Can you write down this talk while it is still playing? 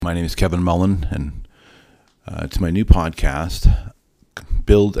My name is Kevin Mullen, and it's my new podcast,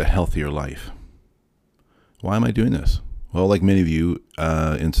 Build a Healthier Life. Why am I doing this? Well, like many of you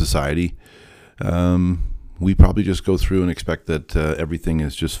in society, we probably just go through and expect that everything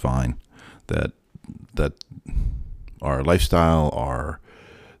is just fine, that our lifestyle,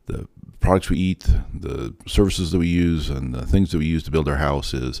 the products we eat, the services that we use, and the things that we use to build our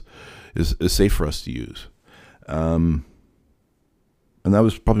house is safe for us to use. And that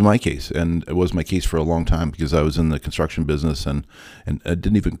was probably my case, and it was my case for a long time because I was in the construction business and I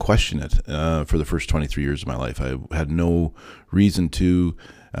didn't even question it for the first 23 years of my life. I had no reason to.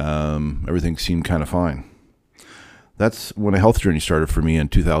 Everything seemed kind of fine. That's when a health journey started for me in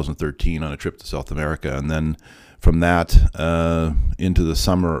 2013 on a trip to South America, and then from that into the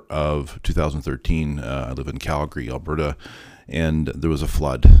summer of 2013, I live in Calgary, Alberta, and there was a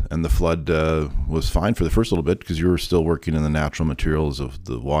flood. And the flood was fine for the first little bit because you were still working in the natural materials of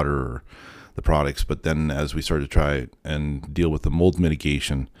the water or the products. But then as we started to try and deal with the mold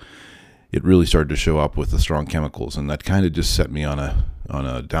mitigation, it really started to show up with the strong chemicals. And that kind of just set me on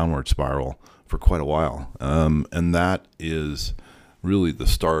a downward spiral for quite a while. And that is really the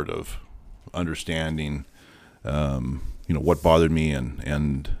start of understanding what bothered me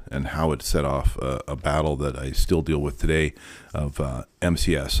and how it set off a battle that I still deal with today of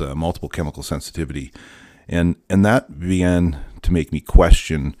MCS, multiple chemical sensitivity. And that began to make me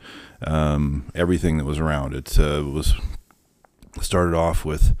question everything that was around. It was started off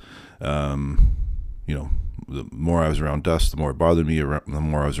with, the more I was around dust, the more it bothered me, the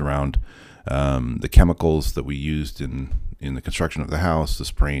more I was around the chemicals that we used in the construction of the house, the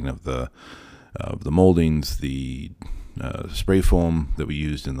spraying of the moldings, the spray foam that we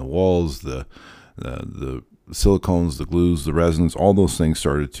used in the walls, the silicones, the glues, the resins, all those things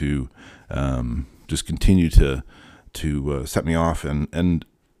started to just continue to set me off and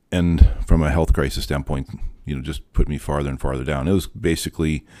from a health crisis standpoint, just put me farther and farther down. It was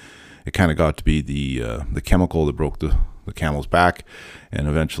basically, it kind of got to be the chemical that broke the camel's back, and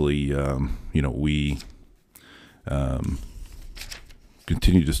eventually, we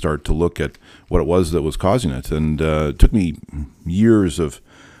continued to start to look at what it was that was causing it. And it took me years of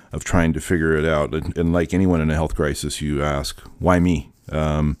trying to figure it out. And like anyone in a health crisis, you ask, why me?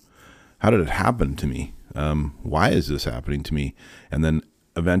 How did it happen to me? Why is this happening to me? And then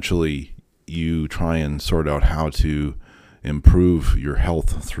eventually you try and sort out how to improve your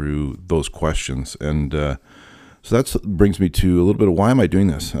health through those questions. And so that brings me to a little bit of why am I doing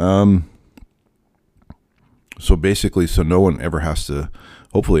this? So basically, so no one ever has to,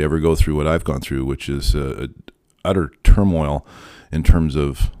 hopefully, ever go through what I've gone through, which is utter turmoil in terms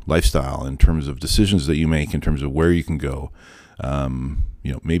of lifestyle, in terms of decisions that you make, in terms of where you can go.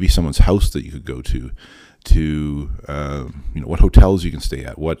 Maybe someone's house that you could go to what hotels you can stay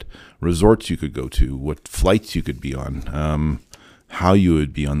at, what resorts you could go to, what flights you could be on, how you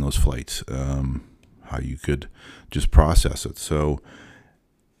would be on those flights, how you could just process it. So,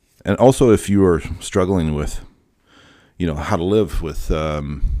 and also if you are struggling with how to live with, a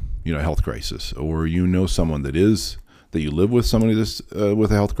health crisis, or someone that you live with somebody that's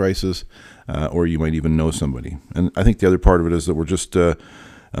with a health crisis, or you might even know somebody. And I think the other part of it is that we're just, or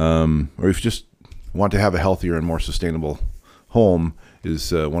if you just want to have a healthier and more sustainable home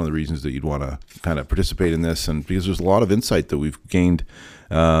is one of the reasons that you'd want to kind of participate in this. And because there's a lot of insight that we've gained,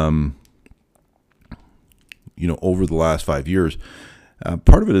 over the last 5 years.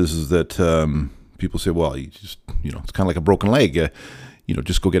 Part of it is that people say, well, you just, it's kind of like a broken leg,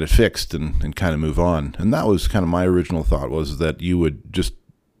 just go get it fixed and kind of move on. And that was kind of my original thought, was that you would just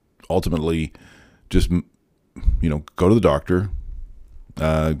ultimately just, go to the doctor,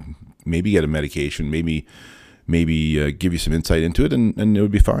 maybe get a medication, maybe give you some insight into it, and it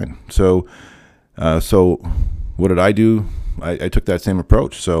would be fine. So what did I do? I took that same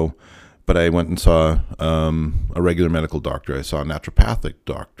approach. But I went and saw a regular medical doctor. I saw a naturopathic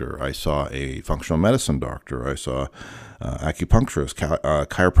doctor. I saw a functional medicine doctor. I saw acupuncturist,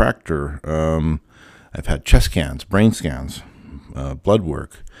 chiropractor. I've had chest scans, brain scans, blood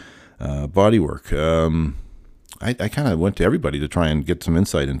work, body work. I kind of went to everybody to try and get some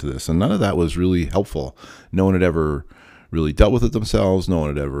insight into this, and none of that was really helpful. No one had ever really dealt with it themselves. No one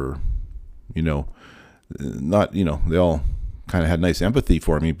had ever, they all kind of had nice empathy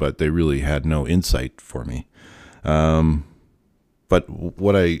for me, but they really had no insight for me. But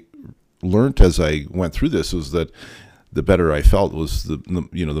what I learned as I went through this was that the better I felt was the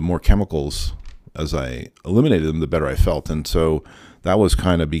more chemicals, as I eliminated them, the better I felt. And so that was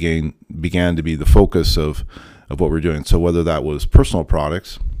kind of began to be the focus of what we're doing. So whether that was personal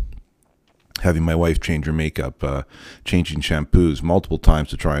products, having my wife change her makeup, changing shampoos multiple times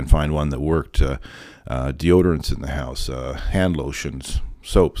to try and find one that worked, deodorants in the house, hand lotions,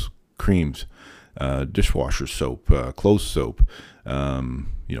 soaps, creams, dishwasher soap, clothes soap,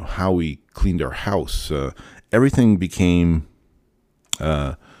 how we cleaned our house. Everything became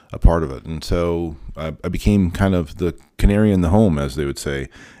a part of it. And so I became kind of the canary in the home, as they would say.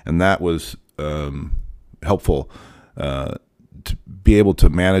 And that was helpful to be able to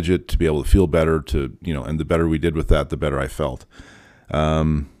manage it, to be able to feel better, and the better we did with that, the better I felt.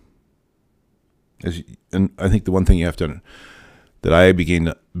 And I think the one thing that I began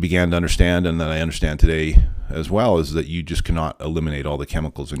to understand, and that I understand today as well, is that you just cannot eliminate all the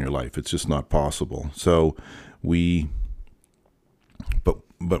chemicals in your life. It's just not possible. So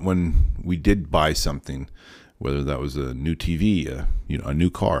but when we did buy something, whether that was a new TV, a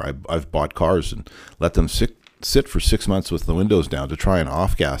new car, I've bought cars and let them sit for 6 months with the windows down to try and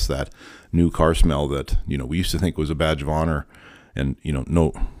off-gas that new car smell that, we used to think was a badge of honor. And,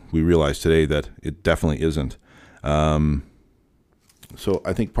 no, we realize today that it definitely isn't. So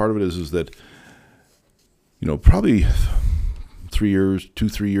I think part of it is that, probably 3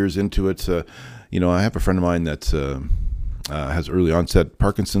 years into it, I have a friend of mine that has early onset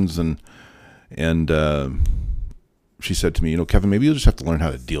Parkinson's, and she said to me, Kevin, maybe you'll just have to learn how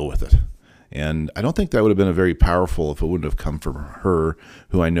to deal with it. And I don't think that would have been a very powerful if it wouldn't have come from her,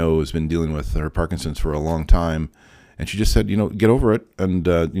 who I know has been dealing with her Parkinson's for a long time. And she just said, get over it and,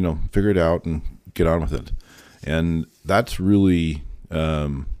 figure it out and get on with it. And that's really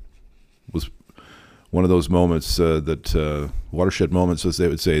was one of those moments that watershed moments, as they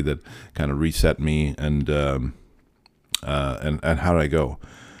would say, that kind of reset me and how did I go?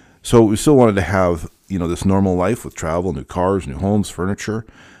 So we still wanted to have, this normal life with travel, new cars, new homes, furniture.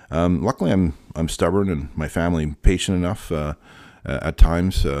 Luckily, I'm stubborn, and my family patient enough at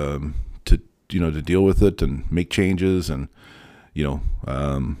times to deal with it and make changes, and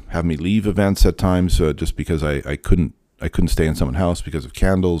have me leave events at times just because I couldn't stay in someone's house because of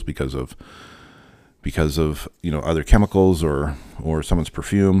candles, because of other chemicals or someone's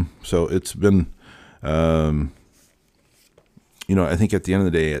perfume. So it's been I think at the end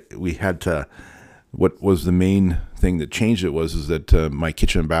of the day we had to. What was the main thing that changed it was that my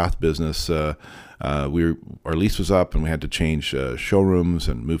kitchen and bath business, our lease was up, and we had to change showrooms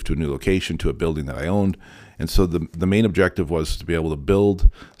and move to a new location, to a building that I owned. And so the main objective was to be able to build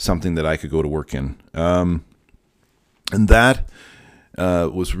something that I could go to work in. And that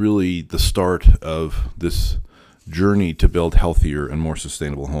was really the start of this journey to build healthier and more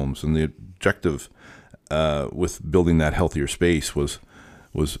sustainable homes. And the objective with building that healthier space was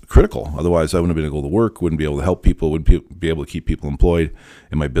critical. Otherwise, I wouldn't have been able to work, wouldn't be able to help people, wouldn't be able to keep people employed,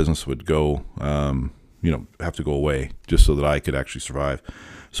 and my business would go, have to go away just so that I could actually survive.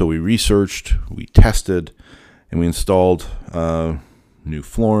 So we researched, we tested, and we installed new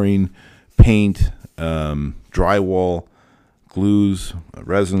flooring, paint, drywall, glues,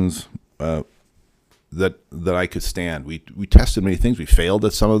 resins that I could stand. We tested many things. We failed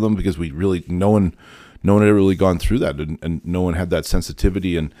at some of them because no one had really gone through that, and no one had that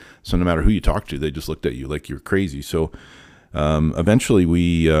sensitivity. And so no matter who you talked to, they just looked at you like you're crazy. So eventually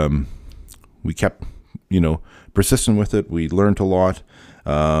we kept, persistent with it. We learned a lot.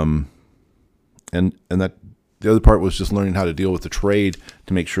 And that the other part was just learning how to deal with the trade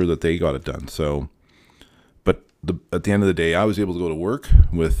to make sure that they got it done. So, but at the end of the day, I was able to go to work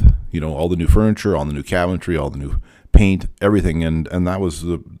with, all the new furniture, all the new cabinetry, all the new paint, everything. And that was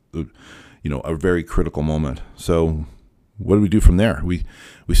a very critical moment. So what did we do from there? We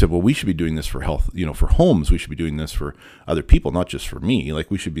said, well, we should be doing this for health, for homes. We should be doing this for other people, not just for me.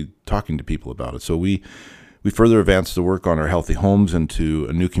 Like, we should be talking to people about it. So we further advanced the work on our healthy homes into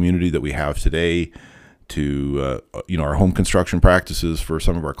a new community that we have today, to, our home construction practices for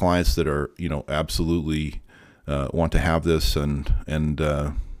some of our clients that are, absolutely want to have this and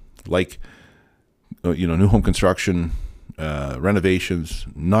new home construction, renovations.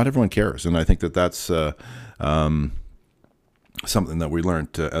 Not everyone cares, and I think that's something that we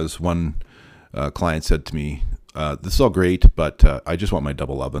learned. As one client said to me, "This is all great, but I just want my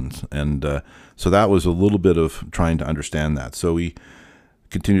double ovens." And so that was a little bit of trying to understand that. So we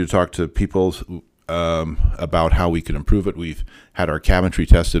continue to talk to people about how we could improve it. We've had our cabinetry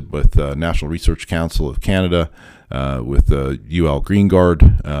tested with National Research Council of Canada, with UL Green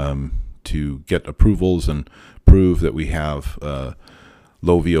Guard, to get approvals and prove that we have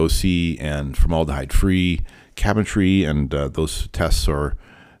low VOC and formaldehyde-free cabinetry, and those tests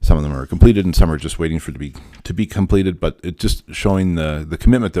some of them are completed and some are just waiting for to be completed. But it's just showing the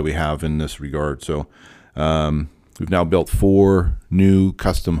commitment that we have in this regard. So we've now built 4 new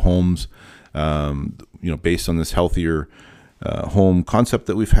custom homes based on this healthier home concept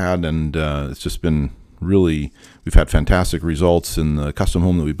that we've had. And it's just been really, we've had fantastic results in the custom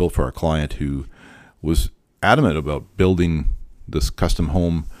home that we built for our client, who was adamant about building this custom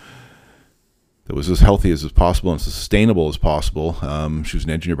home that was as healthy as possible and as sustainable as possible. She was an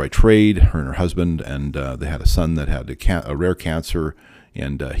engineer by trade, her and her husband, and they had a son that had a rare cancer,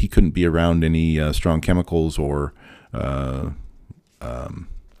 and he couldn't be around any strong chemicals or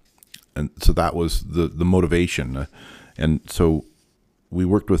and so that was the motivation. And so we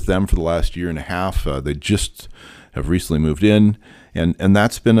worked with them for the last year and a half. They just have recently moved in, and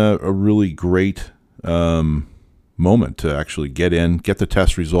that's been a really great moment to actually get in, get the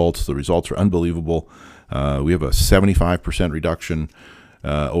test results. The results are unbelievable. We have a 75% reduction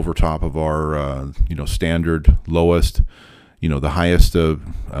over top of our standard lowest. The highest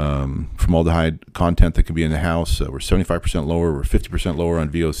formaldehyde content that can be in the house. We're 75% lower. We're 50% lower on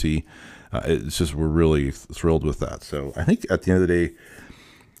VOC. It's just, we're really thrilled with that. So I think at the end of the day,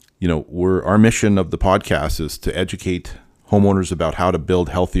 our mission of the podcast is to educate homeowners about how to build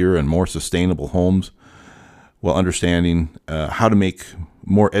healthier and more sustainable homes, while understanding how to make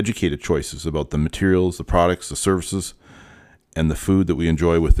more educated choices about the materials, the products, the services, and the food that we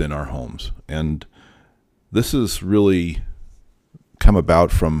enjoy within our homes. And this has really come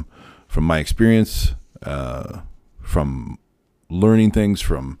about from my experience, from learning things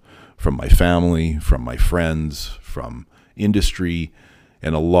from my family, from my friends, from industry,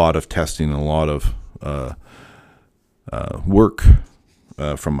 and a lot of testing and a lot of work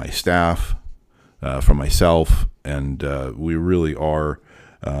from my staff, from myself. And we really are,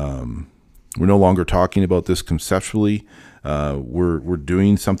 we're no longer talking about this conceptually. We're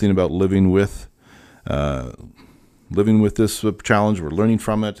doing something about living with this challenge. We're learning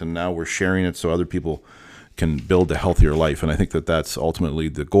from it, and now we're sharing it so other people can build a healthier life. And I think that that's ultimately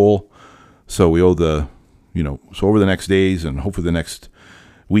the goal. So we owe so over the next days and hopefully the next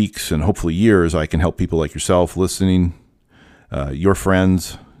weeks and hopefully years, I can help people like yourself listening, your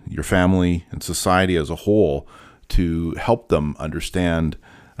friends, your family, and society as a whole, to help them understand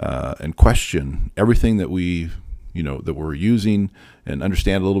and question everything that that we're using, and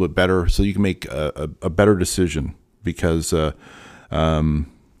understand a little bit better, so you can make a better decision. Because you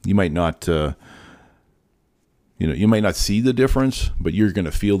might not see the difference, but you're going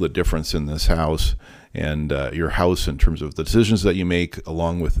to feel the difference in this house and your house, in terms of the decisions that you make,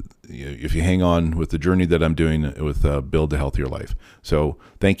 along with if you hang on with the journey that I'm doing with Build a Healthier Life. So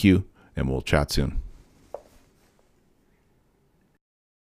thank you, and we'll chat soon.